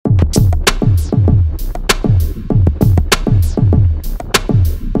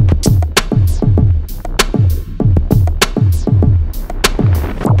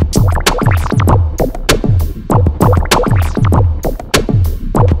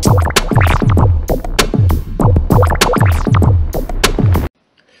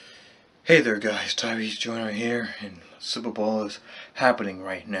Hey there guys, Tyrese Joyner here, and Super Bowl is happening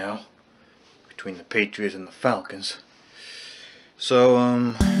right now between the Patriots and the Falcons.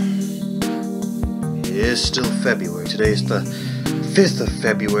 So, it is still February. Today is the 5th of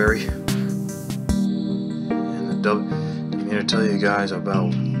February. And I'm here to tell you guys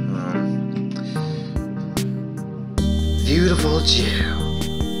about Viewtiful Joe.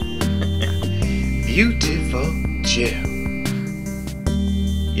 Viewtiful Joe.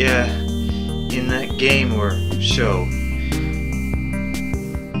 Yeah, in that game or show,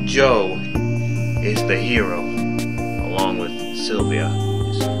 Joe is the hero, along with Sylvia,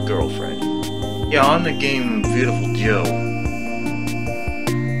 his girlfriend. Yeah, on the game Viewtiful Joe.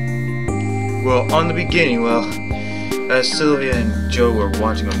 Well, on the beginning, as Sylvia and Joe were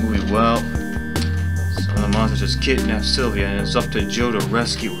watching a movie, some of the monsters just kidnapped Sylvia, and it's up to Joe to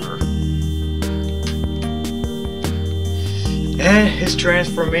rescue her. And his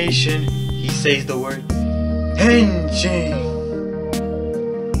transformation, he says the word Henjing,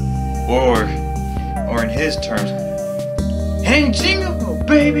 or in his terms, Henjingable,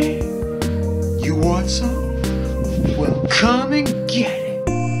 baby. You want some? Well, come and get it.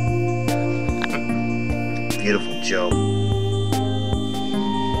 Viewtiful Joe.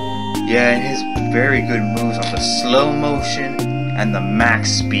 Yeah, and his very good moves are the slow motion and the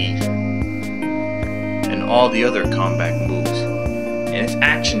max speed, and all the other combat moves. And it's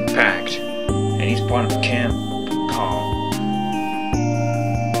action-packed, and he's part of Capcom.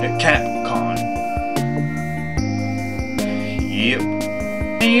 Yep.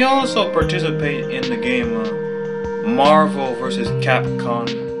 And he also participated in the game Marvel vs. Capcom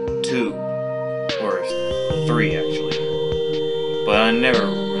 2, or 3 actually. But I never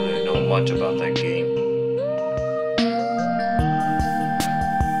really know much about that game.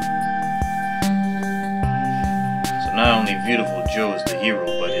 Not only Viewtiful Joe is the hero,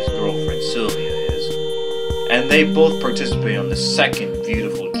 but his girlfriend Sylvia is. And they both participate on the second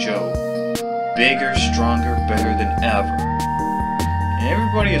Viewtiful Joe. Bigger, stronger, better than ever. And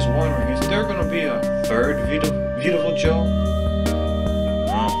everybody is wondering, is there going to be a third Viewtiful Joe?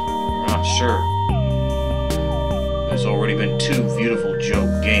 No, we're not sure. There's already been 2 Viewtiful Joe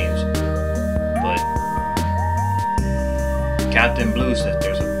games. But Captain Blue says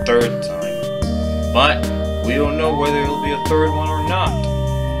there's a third time. But we don't know whether it'll be a third one or not.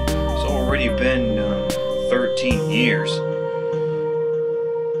 It's already been 13 years.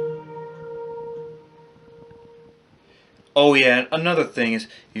 Oh yeah, another thing is,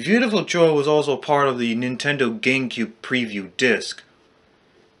 Viewtiful Joe was also part of the Nintendo Gamecube Preview disc.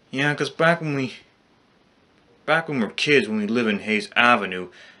 Yeah, because back when we were kids, when we lived in Hayes Avenue,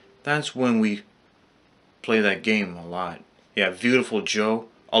 that's when we played that game a lot. Yeah, Viewtiful Joe,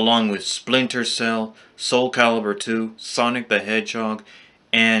 along with Splinter Cell, Soul Calibur 2, Sonic the Hedgehog,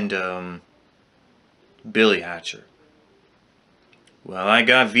 and Billy Hatcher. Well, I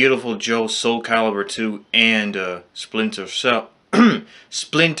got Viewtiful Joe, Soul Calibur 2, and Splinter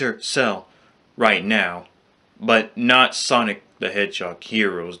Cell right now, but not Sonic the Hedgehog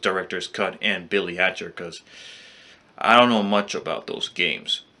Heroes Director's Cut and Billy Hatcher, because I don't know much about those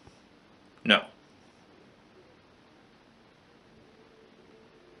games. No.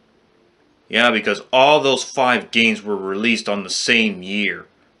 Yeah, because all those 5 games were released on the same year,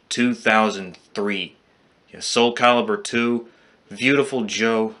 2003. Yeah, Soul Calibur 2, Viewtiful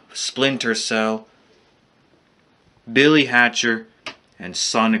Joe, Splinter Cell, Billy Hatcher, and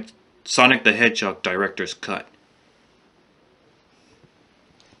Sonic the Hedgehog Director's Cut.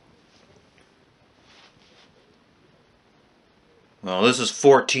 Well, this is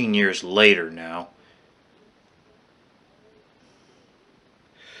 14 years later now.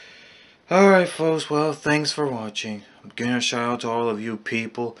 Alright folks, well, thanks for watching. I'm giving a shout out to all of you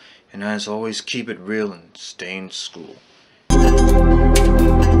people, and as always, keep it real and stay in school.